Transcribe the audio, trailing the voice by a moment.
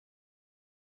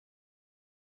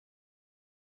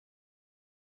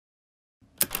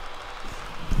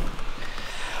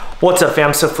What's up,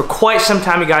 fam? So for quite some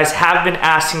time, you guys have been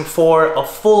asking for a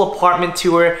full apartment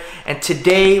tour, and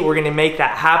today we're gonna make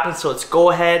that happen. So let's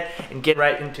go ahead and get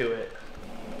right into it.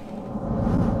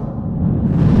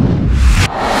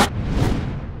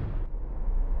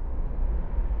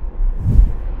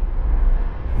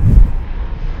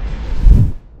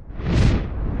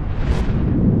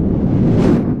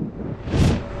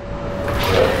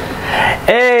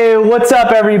 Hey, what's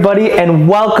up everybody, and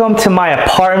welcome to my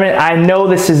apartment. I know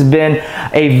this has been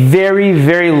a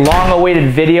very long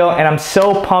awaited video, and I'm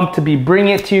so pumped to be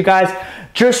bringing it to you guys.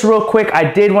 Just real quick, I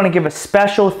did want to give a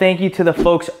special thank you to the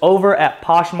folks over at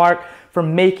Poshmark for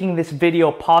making this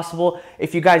video possible.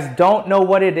 If you guys don't know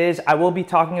what it is, I will be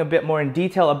talking a bit more in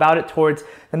detail about it towards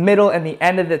the middle and the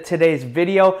end of today's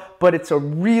video, but it's a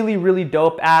really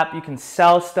dope app. You can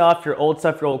sell stuff, your old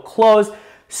clothes.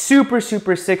 Super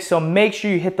sick, so make sure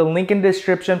you hit the link in the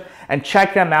description and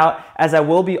check them out, as I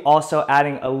will be also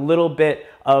adding a little bit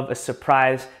of a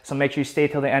surprise, so make sure you stay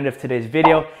till the end of today's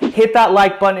video. Hit that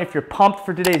like button if you're pumped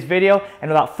for today's video,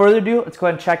 and without further ado, let's go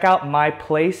ahead and check out my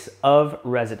place of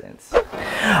residence.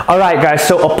 Alright guys,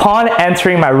 so upon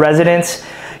entering my residence,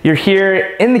 you're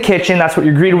here in the kitchen. That's what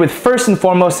you're greeted with first and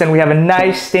foremost, and we have a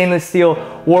nice stainless steel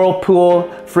Whirlpool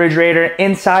refrigerator.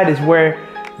 Inside is where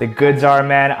the goods are,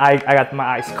 man. I got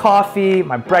my iced coffee,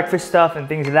 my breakfast stuff, and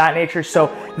things of that nature.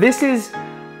 So this is,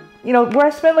 you know, where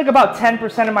I spend like about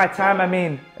 10% of my time. I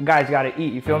mean, a guy's gotta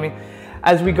eat, you feel me?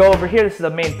 As we go over here, this is the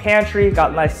main pantry.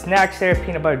 Got nice snacks there,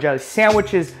 peanut butter jelly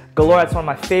sandwiches galore. That's one of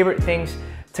my favorite things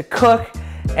to cook.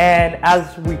 And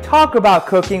as we talk about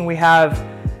cooking, we have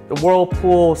the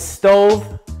Whirlpool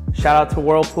stove. Shout out to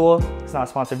Whirlpool. It's not a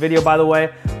sponsored video, by the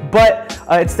way, but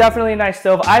it's definitely a nice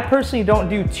stove. I personally don't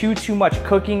do too much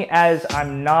cooking, as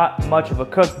I'm not much of a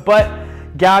cook, but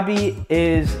Gabby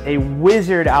is a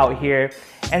wizard out here.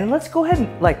 And let's go ahead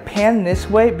and like pan this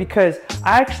way, because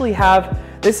I actually have,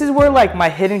 this is where like my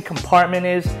hidden compartment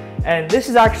is, and this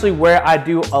is actually where I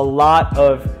do a lot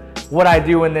of what I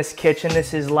do in this kitchen.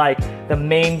 This is like the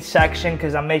main section,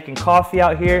 because I'm making coffee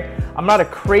out here. I'm not a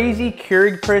crazy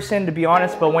Keurig person, to be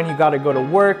honest, but when you gotta go to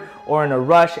work or in a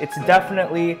rush, it's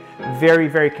definitely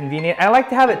very convenient. I like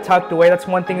to have it tucked away. That's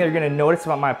one thing that you're gonna notice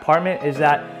about my apartment, is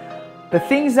that the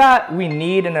things that we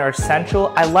need and are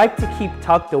essential, I like to keep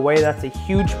tucked away. That's a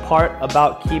huge part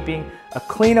about keeping a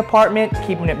clean apartment,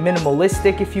 keeping it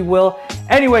minimalistic, if you will.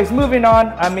 Anyways, moving on.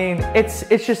 I mean, it's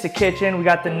just a kitchen. We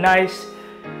got the nice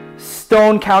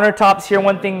stone countertops here.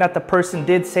 One thing that the person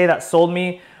did say that sold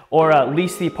me or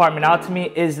leased the apartment out to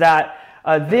me is that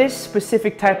this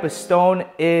specific type of stone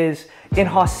is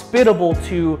inhospitable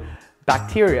to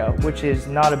bacteria, which is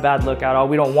not a bad look at all.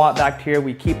 We don't want bacteria.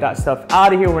 We keep that stuff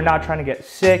out of here. We're not trying to get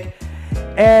sick.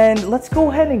 And let's go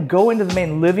ahead and go into the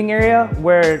main living area,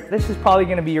 where this is probably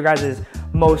going to be your guys'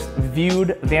 most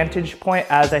viewed vantage point,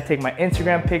 as I take my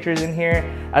Instagram pictures in here,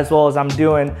 as well as I'm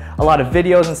doing a lot of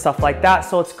videos and stuff like that.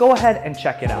 So let's go ahead and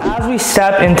check it out. As we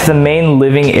step into the main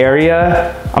living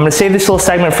area, I'm gonna save this little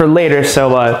segment for later,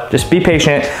 so just be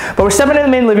patient. But we're stepping into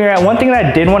the main living area. One thing that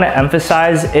I did want to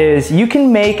emphasize is you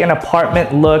can make an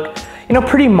apartment look, you know,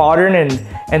 pretty modern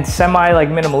and semi like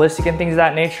minimalistic and things of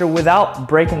that nature without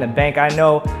breaking the bank. I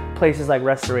know places like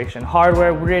Restoration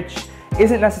Hardware, which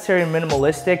isn't necessarily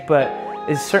minimalistic, but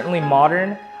is certainly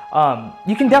modern.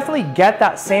 You can definitely get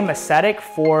that same aesthetic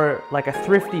for like a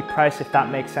thrifty price, if that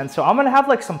makes sense. So I'm gonna have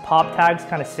like some pop tags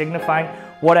kind of signifying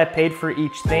what I paid for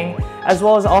each thing, as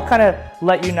well as I'll kind of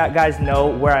let you guys know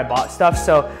where I bought stuff.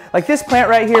 So like this plant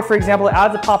right here, for example, it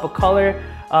adds a pop of color.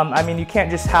 I mean, you can't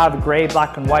just have gray,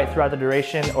 black, and white throughout the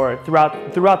duration, or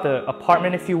throughout the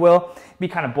apartment, if you will. It'd be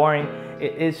kind of boring.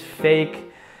 It is fake.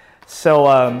 So,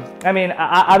 I mean,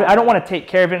 I don't want to take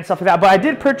care of it and stuff like that, but I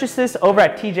did purchase this over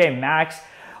at TJ Maxx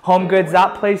Home Goods.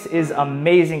 That place is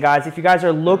amazing, guys. If you guys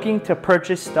are looking to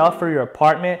purchase stuff for your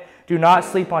apartment, do not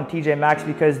sleep on TJ Maxx,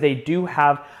 because they do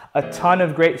have a ton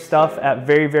of great stuff at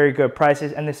very good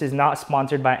prices. And this is not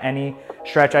sponsored by any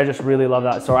stretch. I just really love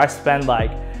that store. I spend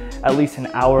like at least an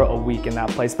hour a week in that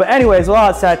place. But anyways,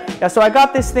 well, that said, yeah, so I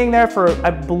got this thing there for, I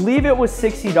believe it was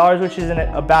 $60, which isn't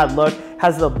a bad look.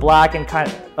 Has the black and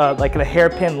kind of like the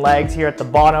hairpin legs here at the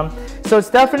bottom. So it's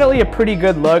definitely a pretty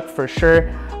good look for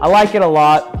sure. I like it a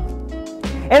lot.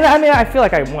 And I mean, I feel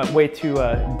like I went way too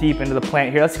deep into the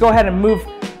plant here. Let's go ahead and move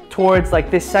towards like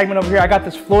this segment over here. I got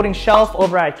this floating shelf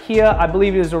over at IKEA. I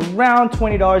believe it was around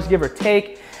 $20, give or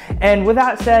take. And with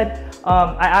that said,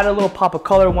 I added a little pop of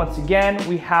color. Once again,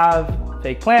 we have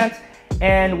fake plants,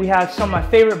 and we have some of my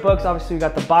favorite books. Obviously, we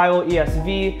got the Bible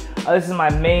ESV. This is my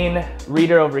main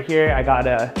reader over here. I got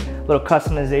a little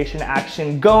customization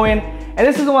action going. And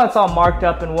this is the one that's all marked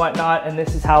up and whatnot. And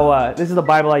this is how, this is the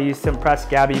Bible I used to impress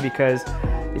Gabby, because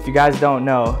if you guys don't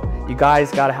know, you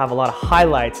guys gotta have a lot of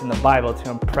highlights in the Bible to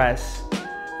impress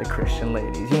the Christian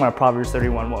ladies. You want a Proverbs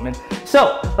 31 woman.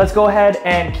 So let's go ahead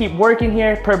and keep working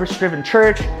here. Purpose Driven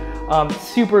Church,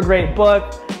 super great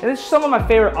book. And this is some of my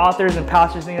favorite authors and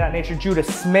pastors, things of that nature. Judah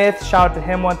Smith, shout out to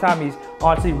him one time. He's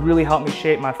honestly really helped me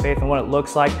shape my faith and what it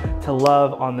looks like to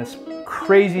love on this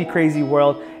crazy, crazy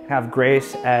world and have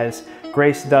grace, as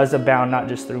grace does abound, not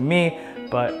just through me,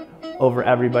 but over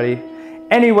everybody.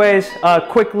 Anyways, a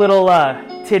quick little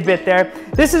tidbit there.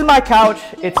 This is my couch.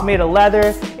 It's made of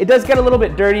leather. It does get a little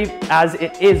bit dirty as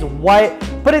it is white,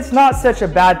 but it's not such a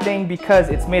bad thing because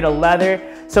it's made of leather.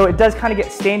 So it does kind of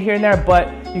get stained here and there, but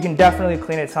you can definitely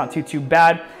clean it. It's not too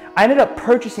bad. I ended up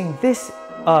purchasing this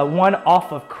one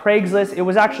off of Craigslist. It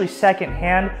was actually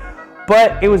secondhand,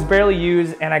 but it was barely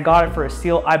used and I got it for a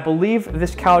steal. I believe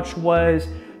this couch was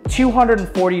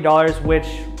 $240, which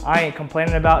I ain't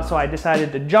complaining about. So I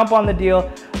decided to jump on the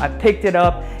deal. I picked it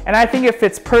up and I think it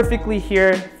fits perfectly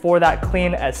here for that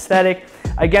clean aesthetic.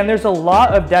 Again, there's a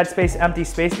lot of dead space, empty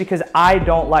space, because I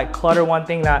don't like clutter. One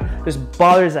thing that just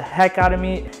bothers the heck out of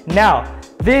me. Now,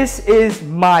 this is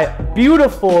my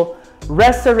beautiful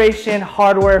restoration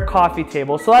hardware coffee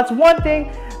table. So that's one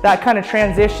thing that kind of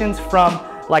transitions from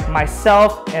like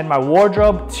myself and my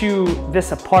wardrobe to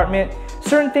this apartment.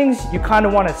 Certain things you kind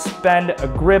of want to spend a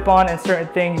grip on, and certain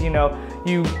things, you know,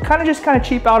 you kind of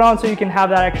cheap out on, so you can have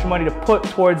that extra money to put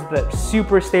towards the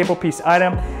super staple piece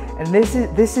item. And this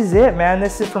is it, man.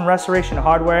 This is from Restoration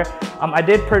Hardware. I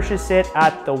did purchase it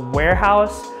at the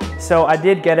warehouse, so I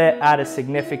did get it at a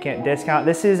significant discount.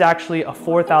 This is actually a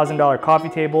 $4,000 coffee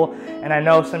table, and I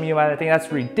know some of you might think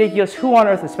that's ridiculous. Who on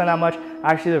earth would spend that much?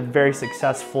 Actually, they're a very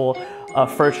successful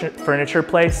furniture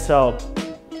place, so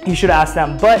you should ask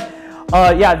them. But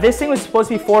yeah, this thing was supposed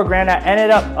to be $4 grand. I ended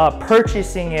up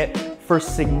purchasing it for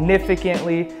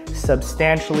significantly,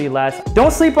 substantially less.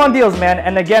 Don't sleep on deals, man.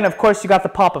 And again, of course, you got the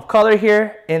pop of color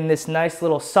here in this nice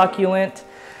little succulent,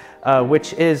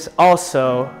 which is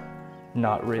also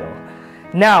not real.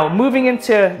 Now, moving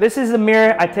into, this is the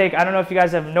mirror I take. I don't know if you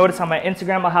guys have noticed on my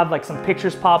Instagram, I'll have like some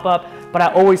pictures pop up, but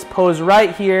I always pose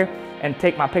right here and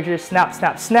take my pictures, snap,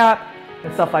 snap, snap,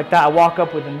 and stuff like that. I walk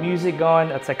up with the music going.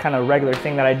 That's a kind of regular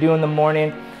thing that I do in the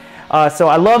morning. So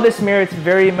I love this mirror. It's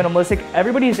very minimalistic.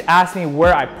 Everybody's asked me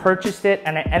where I purchased it,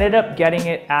 and I ended up getting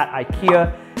it at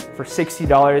IKEA for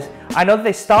 $60. I know that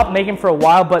they stopped making for a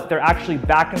while, but they're actually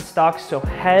back in stock. So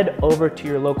head over to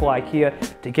your local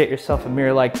IKEA to get yourself a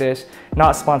mirror like this.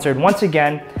 Not sponsored. Once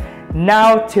again,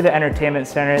 now to the entertainment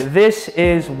center. This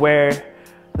is where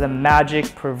the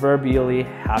magic proverbially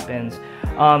happens.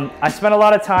 I spend a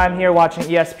lot of time here watching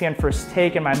ESPN First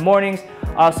Take in my mornings.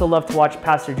 I also love to watch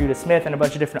Pastor Judah Smith and a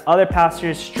bunch of different other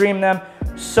pastors stream them.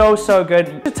 So good.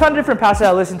 There's a ton of different pastors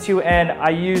I listen to, and I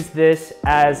use this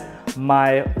as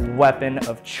my weapon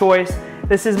of choice.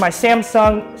 This is my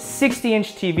Samsung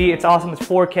 60-inch TV. It's awesome. It's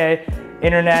 4K,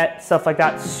 internet, stuff like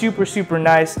that. Super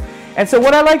nice. And so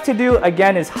what I like to do,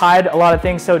 again, is hide a lot of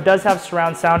things. So it does have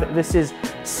surround sound. This is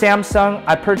Samsung.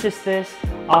 I purchased this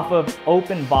off of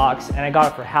Open Box and I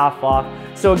got it for half off.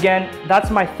 So again, that's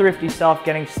my thrifty self,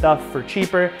 getting stuff for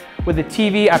cheaper. With the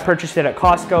TV, I purchased it at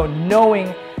Costco,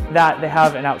 knowing that they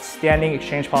have an outstanding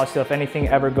exchange policy. So if anything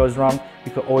ever goes wrong,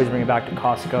 you could always bring it back to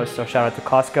Costco. So shout out to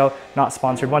Costco, not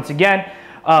sponsored once again.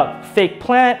 Fake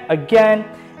plant again.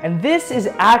 And this is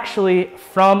actually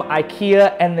from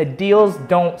IKEA, and the deals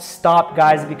don't stop,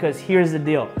 guys, because here's the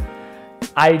deal.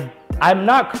 I'm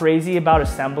not crazy about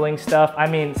assembling stuff. I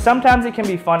mean, sometimes it can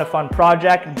be a fun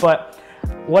project, but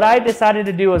what I decided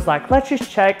to do was like, let's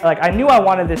just check. Like, I knew I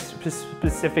wanted this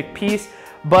specific piece,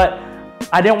 but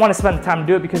I didn't want to spend the time to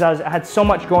do it because I had so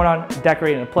much going on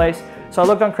decorating the place. So I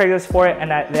looked on Craigslist for it, and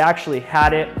they actually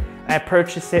had it, and I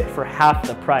purchased it for half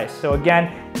the price. So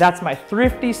again, that's my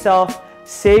thrifty self,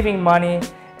 saving money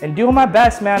and doing my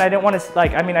best, man. I didn't want to,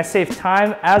 like, I mean, I saved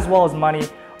time as well as money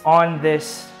on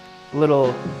this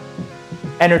little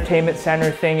entertainment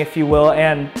center thing, if you will,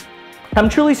 and I'm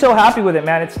truly so happy with it,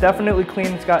 man. It's definitely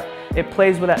clean. It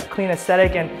plays with that clean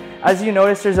aesthetic, and as you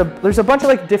notice, there's a bunch of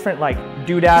like different like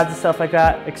doodads and stuff like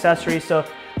that, accessories. So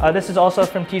this is also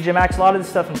from TJ Maxx. A lot of this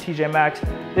stuff from TJ Maxx.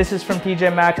 This is from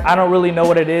TJ Maxx. I don't really know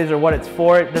what it is or what it's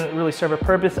for. It doesn't really serve a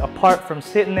purpose apart from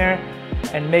sitting there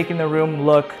and making the room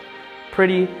look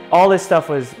pretty. All this stuff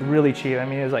was really cheap. I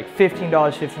mean, it was like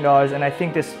 $15, and I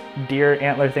think this deer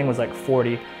antler thing was like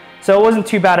 $40. So it wasn't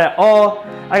too bad at all.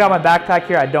 I got my backpack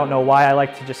here. I don't know why. I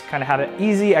like to just kind of have it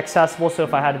easy, accessible. So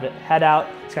if I had to head out,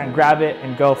 just kind of grab it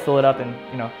and go fill it up and,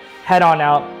 you know, head on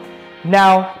out.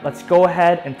 Now, let's go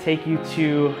ahead and take you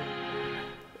to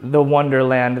the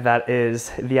wonderland that is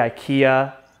the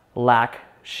IKEA Lack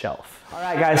Shelf. All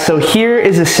right, guys, so here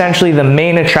is essentially the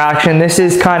main attraction. This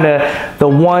is kind of the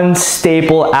one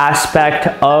staple aspect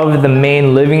of the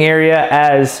main living area,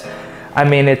 as I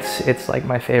mean, it's like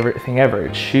my favorite thing ever.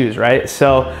 It's shoes, right?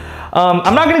 So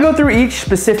I'm not gonna go through each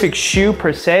specific shoe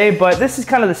per se, but this is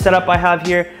kind of the setup I have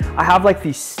here. I have like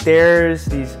these stairs,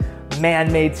 these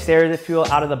man-made stairs, if you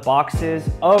will, out of the boxes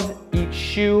of each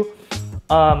shoe.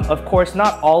 Of course,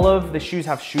 not all of the shoes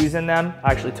have shoes in them.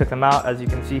 I actually took them out, as you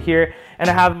can see here. And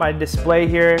I have my display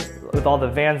here with all the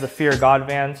Vans, the Fear God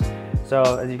Vans. So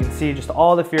as you can see, just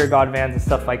all the Fear God Vans and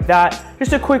stuff like that.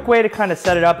 Just a quick way to kind of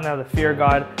set it up. And now the Fear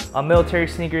God military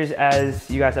sneakers, as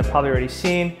you guys have probably already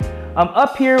seen.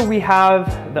 Up here, we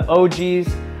have the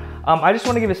OGs. I just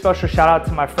want to give a special shout out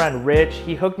to my friend Rich.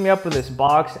 He hooked me up with this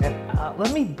box, and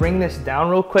let me bring this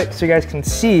down real quick so you guys can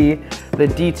see the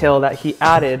detail that he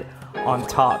added on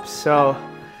top. So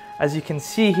as you can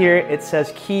see here, it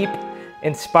says keep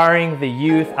inspiring the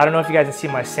youth. I don't know if you guys can see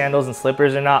my sandals and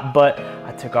slippers or not, but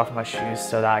I took off my shoes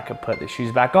so that I could put the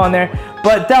shoes back on there.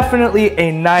 But definitely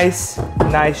a nice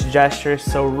gesture.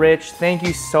 So Rich, thank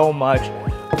you so much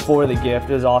for the gift.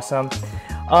 It was awesome.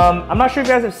 I'm not sure if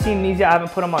you guys have seen these yet. I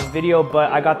haven't put them on video,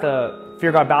 but I got the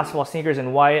Fear God basketball sneakers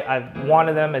in white. I've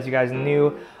wanted them, as you guys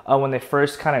knew, when they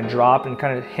first kind of dropped and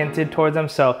kind of hinted towards them.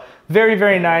 So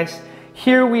very nice.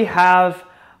 Here we have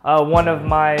one of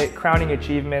my crowning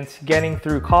achievements, getting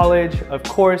through college. Of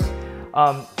course,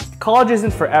 college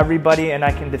isn't for everybody, and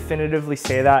I can definitively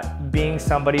say that, being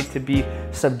somebody to be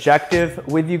subjective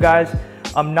with you guys.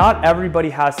 Not everybody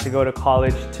has to go to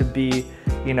college to be,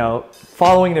 you know,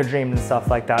 following their dreams and stuff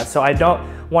like that. So I don't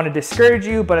want to discourage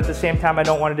you, but at the same time, I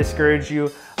don't want to discourage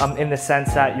you in the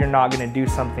sense that you're not going to do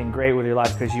something great with your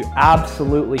life, because you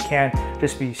absolutely can.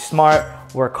 Just be smart,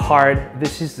 work hard.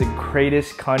 This is the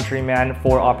greatest country, man,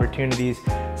 for opportunities.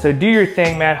 So do your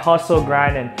thing, man, hustle,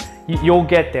 grind, and you'll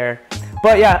get there.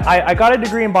 But yeah, I got a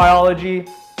degree in biology.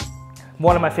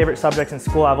 One of my favorite subjects in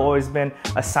school. I've always been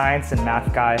a science and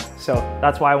math guy. So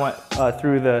that's why I went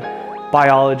through the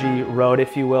biology road,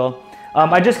 if you will.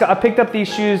 I picked up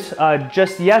these shoes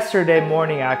just yesterday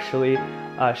morning, actually.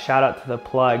 Shout out to the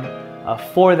plug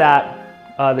for that.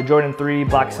 The Jordan 3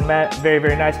 black cement,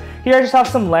 very nice. Here I just have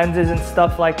some lenses and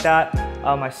stuff like that.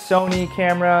 My Sony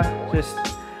camera,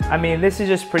 I mean, this is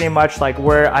just pretty much like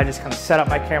where I just kind of set up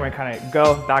my camera and kind of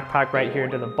go. Backpack right here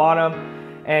to the bottom.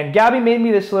 And Gabby made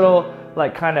me this little,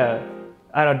 like, kind of,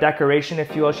 I don't know, decoration,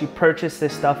 if you will. She purchased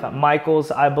this stuff at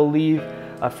Michael's, I believe,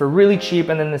 for really cheap.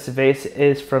 And then this vase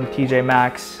is from TJ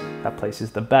Maxx. That place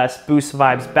is the best. Boost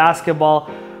Vibes Basketball,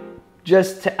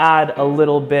 just to add a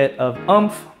little bit of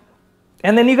oomph.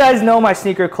 And then you guys know my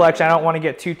sneaker collection. I don't want to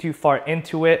get too far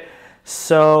into it.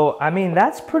 So, I mean,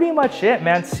 that's pretty much it,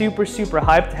 man. Super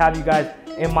hyped to have you guys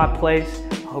in my place.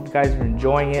 I hope you guys are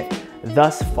enjoying it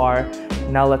thus far.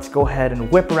 Now let's go ahead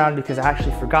and whip around, because I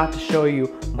actually forgot to show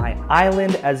you my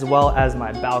island as well as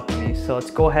my balcony. So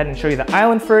let's go ahead and show you the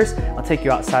island first. I'll take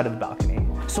you outside of the balcony.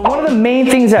 So one of the main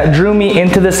things that drew me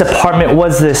into this apartment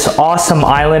was this awesome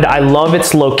island. I love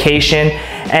its location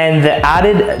and the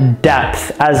added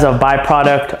depth as a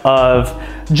byproduct of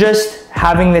just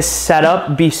having this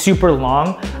setup be super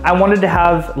long. I wanted to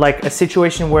have like a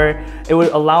situation where it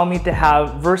would allow me to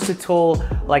have versatile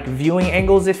like viewing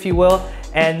angles, if you will.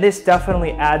 And this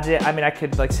definitely adds it. I mean, I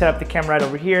could like set up the camera right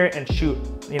over here and shoot,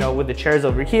 you know, with the chairs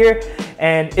over here.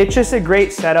 And it's just a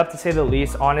great setup, to say the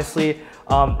least, honestly.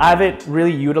 I haven't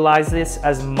really utilized this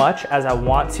as much as I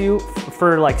want to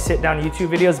for like sit down YouTube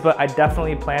videos, but I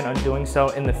definitely plan on doing so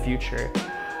in the future.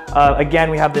 Again,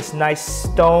 we have this nice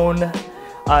stone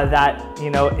that, you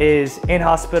know, is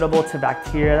inhospitable to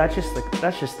bacteria. That's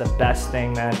just the best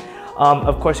thing, man.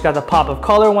 Of course, you got the pop of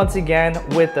color once again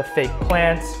with the fake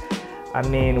plants. I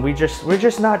mean, we're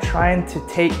just not trying to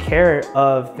take care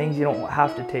of things you don't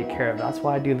have to take care of. That's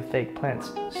why I do the fake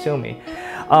plants. Sue me.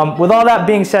 With all that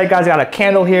being said, guys, I got a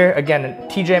candle here. Again,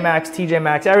 TJ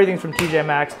Maxx, everything's from TJ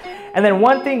Maxx. And then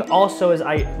one thing also is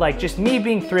just me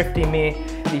being thrifty me,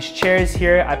 these chairs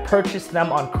here, I purchased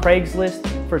them on Craigslist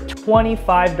for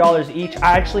 $25 each.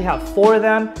 I actually have 4 of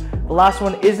them. The last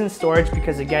one is in storage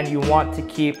because, again, you want to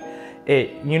keep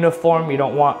it uniform. You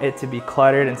don't want it to be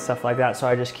cluttered and stuff like that. So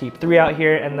I just keep 3 out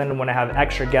here, and then when I have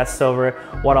extra guests over,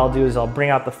 what I'll do is I'll bring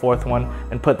out the 4th one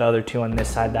and put the other 2 on this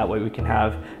side. That way we can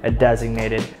have a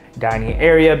designated dining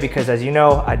area, because as you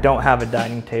know, I don't have a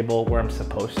dining table where I'm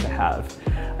supposed to have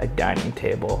a dining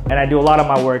table. And I do a lot of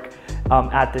my work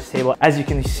at this table, as you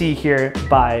can see here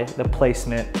by the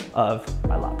placement of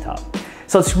my laptop.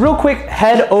 So let's real quick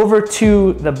head over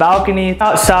to the balcony.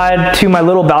 Outside to my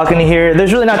little balcony here.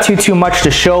 There's really not too much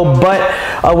to show,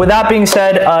 but with that being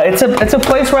said, it's a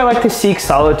place where I like to seek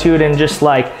solitude and just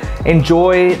like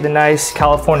enjoy the nice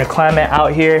California climate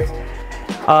out here.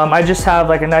 I just have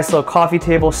like a nice little coffee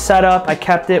table set up. I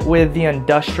kept it with the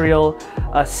industrial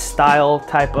style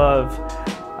type of,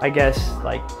 I guess,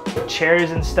 like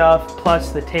chairs and stuff,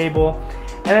 plus the table.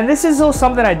 And then this is a little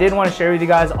something I did want to share with you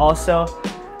guys also.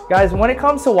 Guys, when it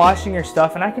comes to washing your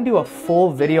stuff, and I can do a full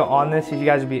video on this if you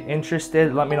guys would be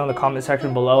interested, let me know in the comment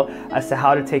section below as to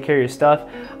how to take care of your stuff.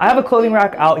 I have a clothing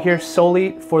rack out here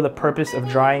solely for the purpose of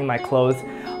drying my clothes.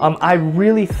 I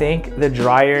really think the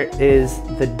dryer is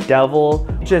the devil.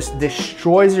 It just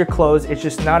destroys your clothes. It's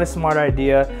just not a smart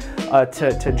idea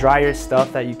to dry your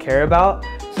stuff that you care about.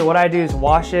 So what I do is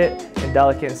wash it in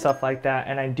delicate and stuff like that,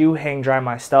 and I do hang dry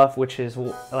my stuff, which is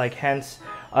like hence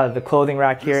the clothing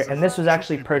rack here. And this was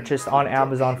actually purchased on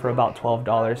Amazon for about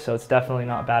 $12, so it's definitely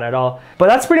not bad at all. But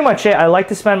that's pretty much it. I like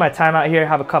to spend my time out here,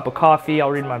 have a cup of coffee,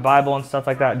 I'll read my Bible and stuff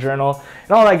like that, journal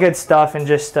and all that good stuff, and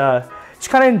just kind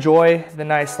of enjoy the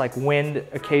nice like wind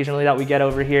occasionally that we get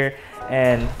over here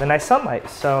and the nice sunlight.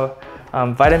 So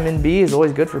vitamin B is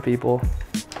always good for people.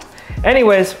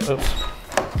 Anyways, oops,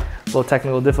 little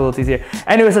technical difficulties here.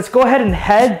 Anyways, let's go ahead and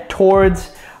head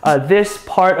towards this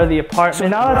part of the apartment. So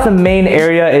now that the main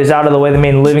area is out of the way, the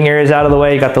main living area is out of the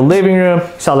way, you got the living room,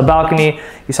 you saw the balcony,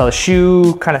 you saw the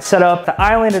shoe kind of set up, the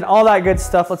island and all that good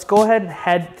stuff. Let's go ahead and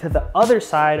head to the other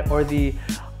side, or the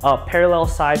parallel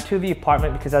side to the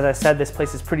apartment, because as I said, this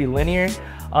place is pretty linear.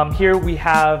 Here we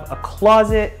have a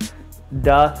closet,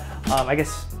 I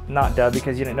guess not duh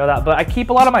because you didn't know that, but I keep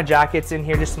a lot of my jackets in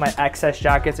here, just my excess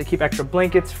jackets. I keep extra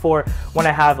blankets for when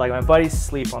I have like my buddies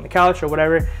sleep on the couch or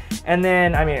whatever. And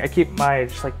then, I mean, I keep my,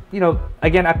 just like, you know,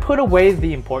 again, I put away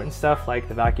the important stuff like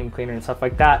the vacuum cleaner and stuff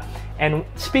like that. And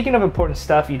speaking of important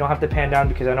stuff, you don't have to pan down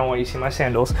because I don't want you to see my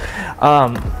sandals.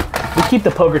 We keep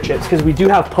the poker chips because we do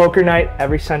have poker night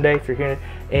every Sunday. If you're here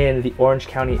in the Orange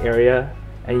County area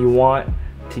and you want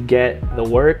to get the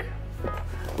work,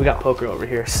 we got poker over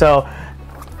here. So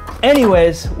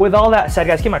anyways, with all that said,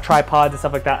 guys, keep my tripods and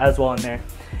stuff like that as well in there.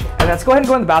 And let's go ahead and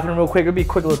go in the bathroom real quick. It'll be a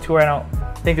quick little tour. I don't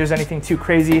think there's anything too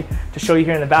crazy to show you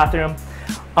here in the bathroom.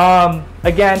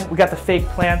 Again, we got the fake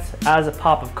plants as a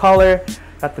pop of color.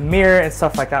 Got the mirror and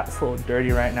stuff like that. It's a little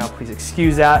dirty right now, please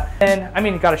excuse that. And I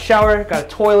mean, got a shower, got a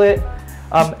toilet.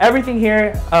 Everything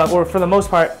here, or for the most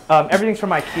part, everything's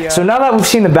from IKEA. So now that we've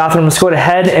seen the bathroom, let's go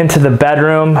ahead into the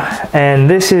bedroom. And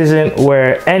this isn't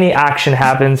where any action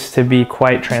happens, to be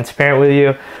quite transparent with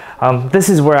you. This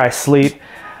is where I sleep.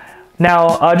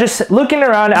 Now, just looking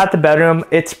around at the bedroom,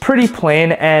 it's pretty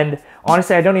plain, and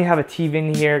honestly, I don't even have a TV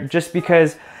in here just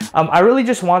because I really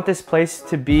just want this place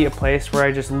to be a place where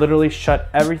I just literally shut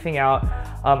everything out.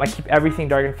 I keep everything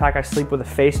dark. In fact, I sleep with a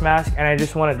face mask, and I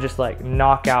just want to just like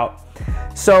knock out.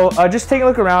 So just take a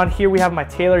look around. Here we have my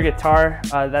Taylor guitar.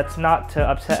 That's not to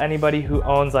upset anybody who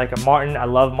owns like a Martin. I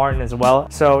love Martin as well.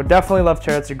 So definitely love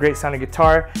Taylor. It's a great sounding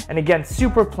guitar. And again,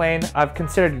 super plain. I've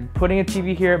considered putting a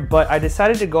TV here, but I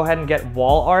decided to go ahead and get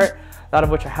wall art, out of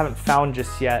which I haven't found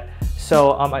just yet.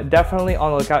 So I'm definitely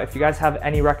on the lookout. If you guys have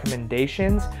any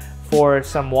recommendations for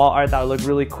some wall art that would look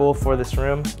really cool for this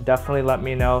room, definitely let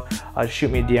me know.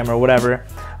 Shoot me a DM or whatever.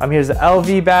 Here's the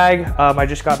LV bag. I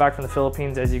just got back from the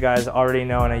Philippines, as you guys already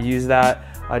know, and I use that.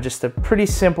 Just a pretty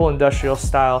simple industrial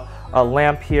style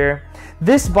lamp here.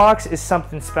 This box is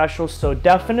something special, so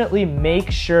definitely make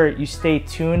sure you stay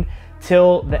tuned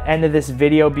till the end of this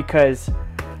video, because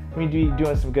we be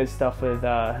doing some good stuff with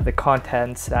the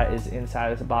contents that is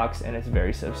inside of this box, and it's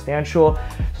very substantial. So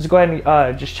let's go ahead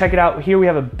and just check it out. Here we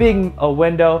have a big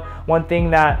window. One thing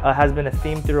that has been a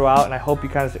theme throughout, and I hope you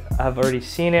guys have already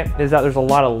seen it, is that there's a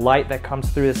lot of light that comes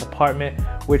through this apartment,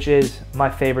 which is my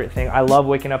favorite thing. I love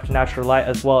waking up to natural light,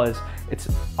 as well as it's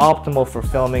optimal for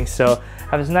filming. So I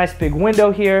have this nice big window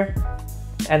here,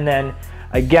 and then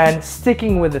again,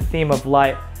 sticking with the theme of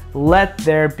light, let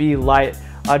there be light.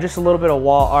 Just a little bit of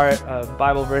wall art,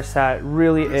 Bible verse that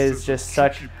really is just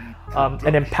such an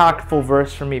impactful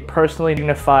verse for me personally. It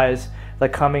signifies the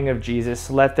coming of Jesus.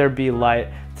 Let there be light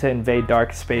to invade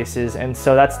dark spaces. And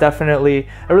so that's definitely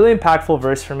a really impactful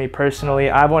verse for me personally.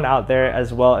 I have one out there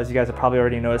as well, as you guys have probably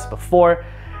already noticed before.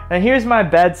 And here's my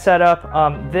bed setup.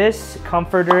 This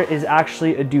comforter is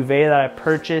actually a duvet that I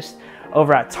purchased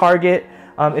over at Target.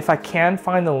 If I can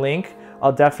find the link,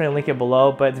 I'll definitely link it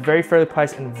below, but it's very fairly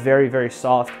priced and very, very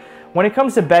soft. When it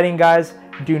comes to bedding, guys,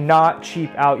 do not cheap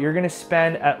out. You're gonna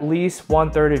spend at least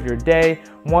 1/3 of your day,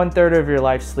 1/3 of your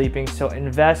life sleeping, so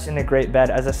invest in a great bed.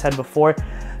 As I said before,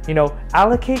 you know,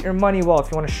 allocate your money well.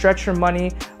 If you want to stretch your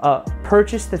money,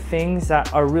 purchase the things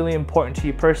that are really important to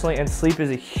you personally, and sleep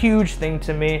is a huge thing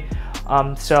to me.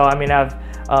 So I mean, I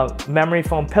have memory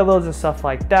foam pillows and stuff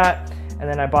like that. And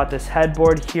then I bought this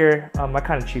headboard here. I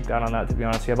kind of cheaped out on that, to be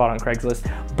honest. I bought it on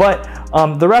Craigslist. But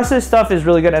the rest of this stuff is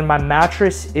really good. And my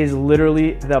mattress is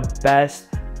literally the best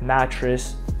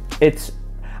mattress.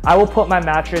 I will put my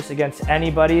mattress against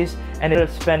anybody's, and ended up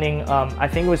spending, I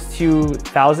think it was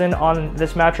 $2,000 on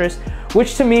this mattress,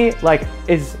 which to me, like,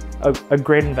 is a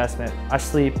great investment. I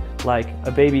sleep like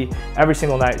a baby every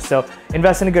single night. So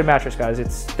invest in a good mattress, guys.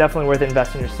 It's definitely worth it.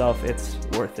 Invest in yourself. It's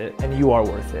worth it, and you are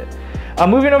worth it.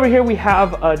 Moving over here, we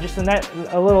have just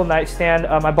a little nightstand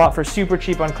I bought for super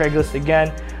cheap on Craigslist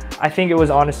again. I think it was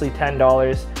honestly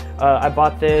 $10. I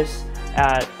bought this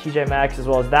at TJ Maxx as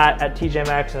well as that at TJ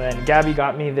Maxx, and then Gabby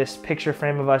got me this picture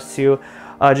frame of us too,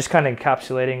 just kind of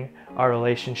encapsulating our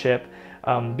relationship,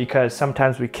 because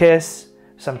sometimes we kiss,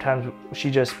 sometimes she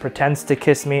just pretends to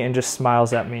kiss me and just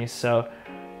smiles at me. So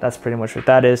that's pretty much what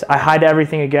that is. I hide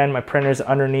everything again. My printer's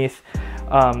underneath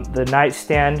the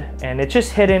nightstand, and it's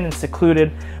just hidden and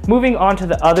secluded. Moving on to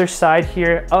the other side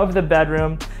here of the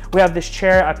bedroom, we have this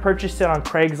chair. I purchased it on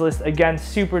Craigslist, again,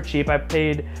 super cheap. I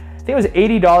paid, I think it was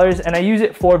 $80, and I use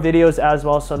it for videos as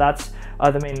well, so that's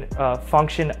the main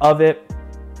function of it.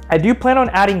 I do plan on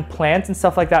adding plants and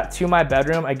stuff like that to my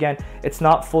bedroom. Again, it's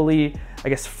not fully, I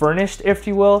guess, furnished, if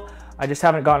you will. I just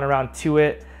haven't gotten around to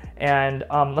it. And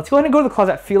let's go ahead and go to the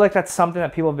closet. I feel like that's something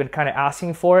that people have been kind of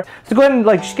asking for. So go ahead and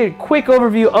like just get a quick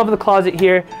overview of the closet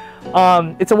here.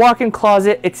 It's a walk-in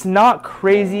closet. It's not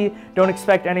crazy. Don't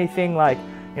expect anything like,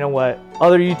 you know, what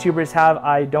other YouTubers have.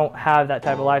 I don't have that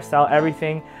type of lifestyle.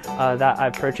 Everything that I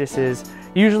purchase is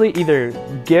usually either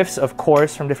gifts, of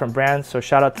course, from different brands. So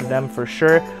shout out to them for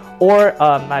sure. Or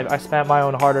I spent my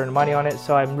own hard-earned money on it.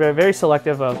 So I'm very, very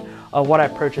selective of what I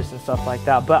purchase and stuff like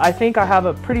that. But I think I have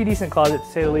a pretty decent closet, to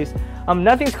say the least.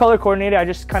 Nothing's color coordinated. I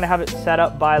just kind of have it set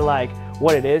up by like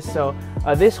what it is. So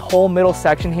this whole middle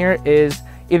section here is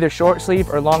either short sleeve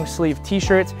or long sleeve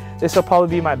t-shirts. This will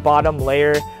probably be my bottom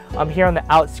layer. Here on the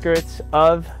outskirts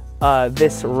of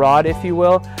this rod, if you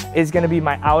will, is going to be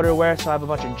my outerwear. So I have a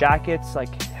bunch of jackets,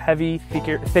 like heavy,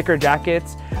 thicker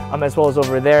jackets, as well as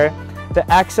over there. The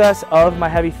excess of my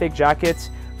heavy, thick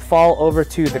jackets fall over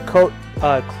to the coat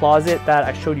closet that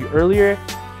I showed you earlier.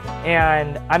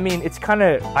 And I mean, it's kind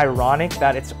of ironic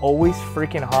that it's always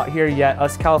freaking hot here, yet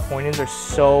us Californians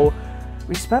are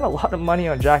we spend a lot of money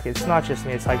on jackets. It's not just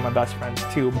me, it's like my best friends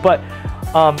too. But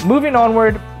moving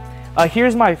onward,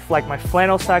 here's my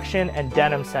flannel section and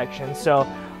denim section. So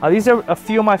these are a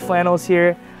few of my flannels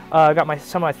here. I got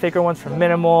some of my thicker ones from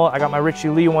Minimal. I got my Richie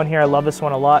Lee one here. I love this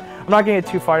one a lot. I'm not gonna get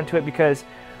too far into it because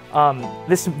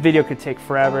this video could take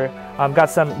forever. Got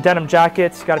some denim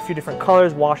jackets, got a few different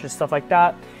colors, washes, stuff like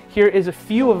that. Here is a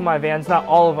few of my Vans, not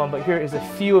all of them, but here is a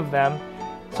few of them.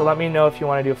 So let me know if you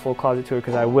want to do a full closet tour,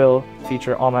 because I will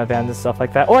feature all my Vans and stuff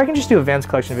like that. Or I can just do a Vans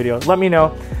collection video. Let me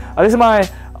know. This is my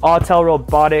Autel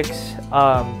Robotics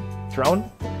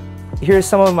drone. Here's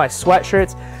some of my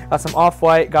sweatshirts. Got some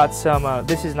Off-White, got some,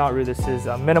 this is not Rude, this is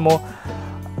Minimal.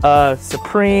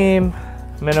 Supreme,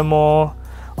 Minimal,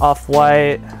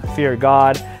 Off-White, Fear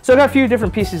God. So I got a few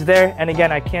different pieces there, and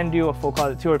again, I can do a full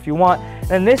closet tour if you want.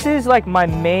 And this is like my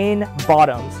main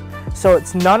bottoms. So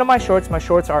it's none of my shorts. My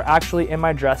shorts are actually in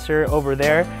my dresser over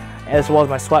there, as well as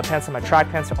my sweatpants and my track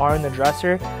pants are in the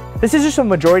dresser. This is just a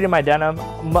majority of my denim.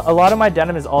 A lot of my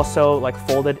denim is also like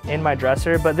folded in my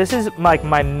dresser, but this is like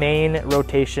my main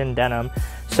rotation denim.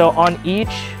 So on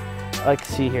each, let's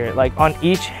see here, like on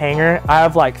each hanger, I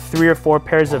have like 3 or 4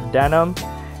 pairs of denim,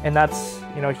 and that's,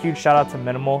 you know, a huge shout out to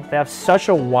Minimal. They have such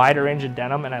a wide range of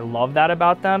denim, and I love that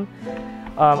about them.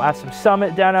 I have some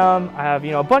Summit denim. I have,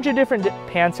 you know, a bunch of different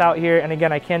pants out here. And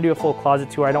again, I can do a full closet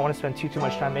tour. I don't want to spend too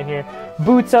much time in here.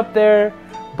 Boots up there,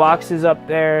 boxes up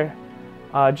there,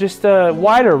 just a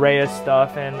wide array of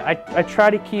stuff. And I try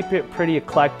to keep it pretty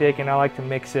eclectic, and I like to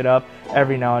mix it up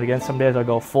every now and again. Some days I'll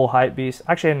go full Hypebeast.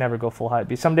 Actually, I never go full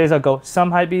Hypebeast. Some days I'll go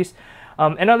some Hypebeast.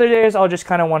 And other days I'll just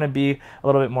kind of want to be a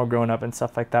little bit more grown up and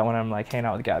stuff like that when I'm like hanging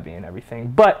out with Gabby and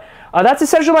everything. But that's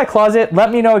essentially my closet.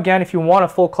 Let me know again if you want a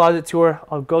full closet tour.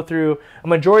 I'll go through a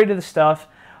majority of the stuff.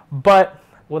 But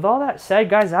with all that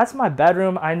said, guys, that's my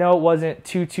bedroom. I know it wasn't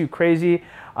too crazy.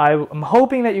 I'm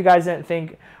hoping that you guys didn't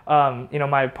think you know,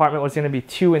 my apartment was going to be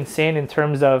too insane in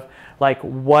terms of like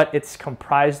what it's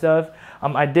comprised of.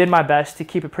 I did my best to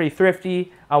keep it pretty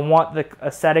thrifty. I want the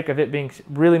aesthetic of it being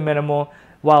really minimal,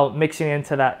 while mixing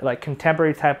into that like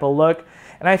contemporary type of look.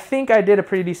 And I think I did a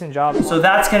pretty decent job. So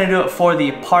that's gonna do it for the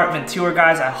apartment tour,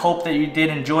 guys. I hope that you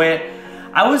did enjoy it.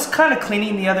 I was kind of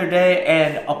cleaning the other day,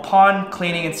 and upon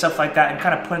cleaning and stuff like that and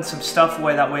kind of putting some stuff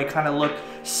away, that way it kind of looked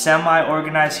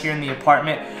semi-organized here in the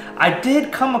apartment, I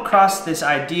did come across this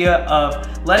idea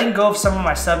of letting go of some of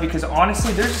my stuff, because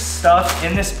honestly there's stuff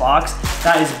in this box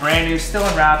that is brand new, still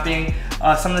in wrapping.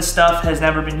 Some of the stuff has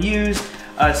never been used.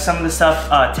 Some of the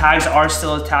stuff, tags are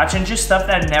still attached, and just stuff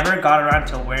that I never got around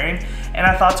to wearing. And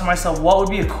I thought to myself, what would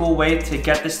be a cool way to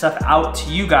get this stuff out to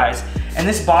you guys? And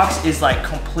this box is like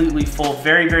completely full,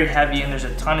 very, very heavy, and there's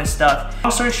a ton of stuff.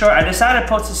 Long story short, I decided to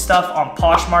post this stuff on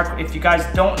Poshmark. If you guys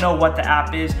don't know what the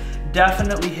app is,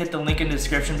 definitely hit the link in the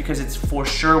description, because it's for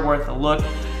sure worth a look.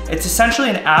 It's essentially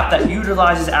an app that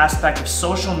utilizes aspect of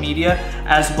social media,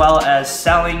 as well as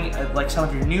selling like some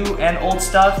of your new and old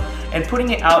stuff, and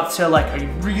putting it out to like a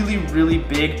really, really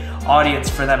big audience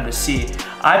for them to see.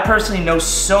 I personally know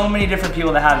so many different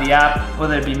people that have the app,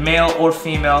 whether it be male or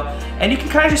female, and you can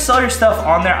kind of just sell your stuff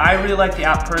on there. I really like the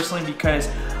app personally because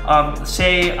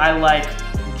say I like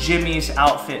Jimmy's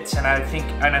outfits, and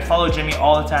I follow Jimmy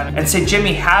all the time, and say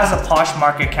Jimmy has a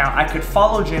Poshmark account, I could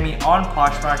follow Jimmy on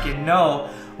Poshmark and know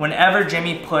whenever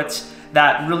Jimmy puts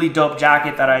that really dope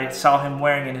jacket that I saw him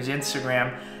wearing in his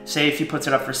Instagram, say if he puts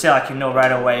it up for sale, I can know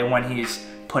right away when he's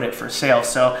put it for sale.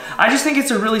 So I just think it's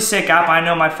a really sick app. I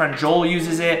know my friend Joel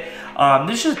uses it.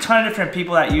 There's just a ton of different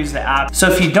people that use the app.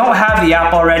 So if you don't have the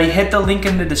app already, hit the link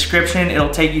in the description. It'll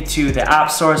take you to the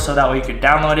app store, so that way you could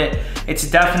download it.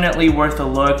 It's definitely worth a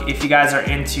look if you guys are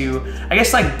into, I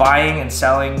guess, like buying and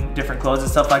selling different clothes and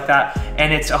stuff like that.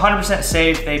 And it's 100%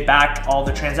 safe. They back all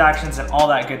the transactions and all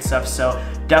that good stuff. So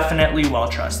definitely well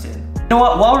trusted. You know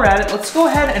what, while we're at it, let's go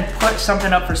ahead and put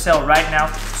something up for sale right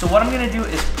now. So what I'm gonna do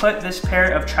is put this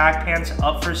pair of track pants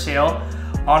up for sale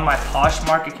on my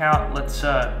Poshmark account. Let's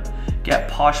get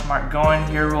Poshmark going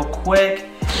here real quick.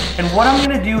 And what I'm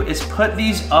gonna do is put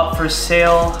these up for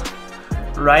sale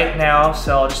right now.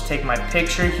 So I'll just take my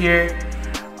picture here,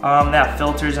 that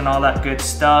filters and all that good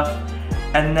stuff.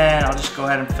 And then I'll just go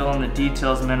ahead and fill in the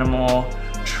details. Minimal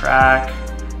track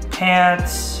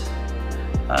pants,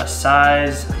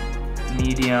 size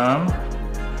medium.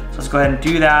 So let's go ahead and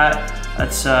do that.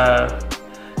 That's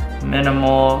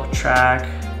minimal track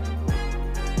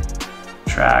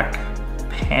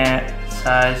pant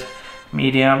size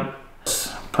medium.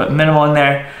 Let's put minimal in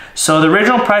there. So the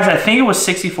original price, I think it was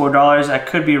 $64. I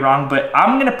could be wrong, but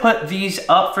I'm gonna put these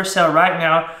up for sale right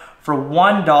now for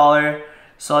 $1.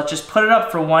 So let's just put it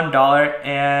up for $1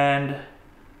 and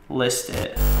list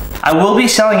it. I will be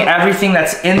selling everything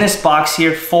that's in this box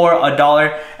here for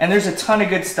 $1, and there's a ton of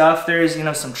good stuff. There's, you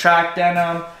know, some track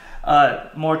denim,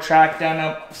 more track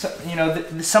denim. So, you know,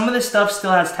 some of this stuff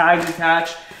still has tags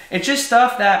attached. It's just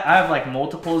stuff that I have like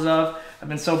multiples of. I've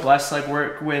been so blessed to like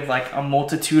work with like a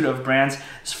multitude of brands.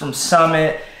 It's from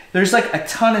Summit. There's like a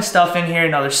ton of stuff in here.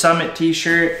 Another Summit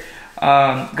t-shirt.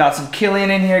 Got some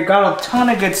Killian in here, got a ton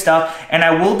of good stuff, and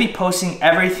I will be posting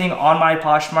everything on my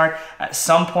Poshmark at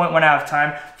some point when I have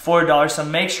time for $1. So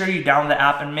make sure you download the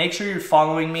app and make sure you're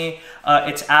following me.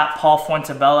 It's at Paul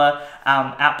Fuenteballa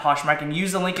at Poshmark, and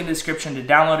use the link in the description to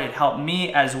download it. Help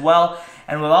me as well.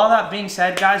 And with all that being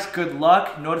said, guys, good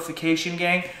luck, notification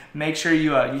gang. Make sure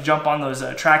you jump on those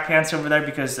track pants over there,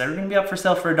 because they're gonna be up for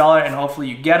sale for $1, and hopefully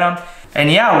you get them. And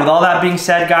yeah, with all that being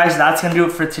said, guys, that's gonna do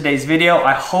it for today's video.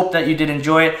 I hope that you did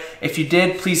enjoy it. If you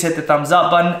did, please hit the thumbs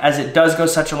up button, as it does go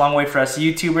such a long way for us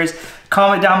YouTubers.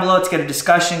 Comment down below, let's get a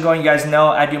discussion going. You guys know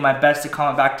I do my best to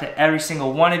comment back to every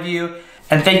single one of you.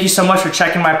 And thank you so much for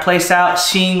checking my place out,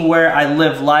 seeing where I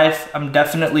live life. I'm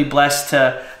definitely blessed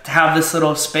to have this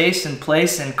little space and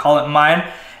place and call it mine.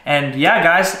 And yeah,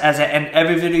 guys, as I end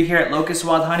every video here at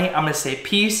Locust&WildHoney, I'm gonna say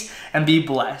peace and be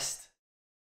blessed.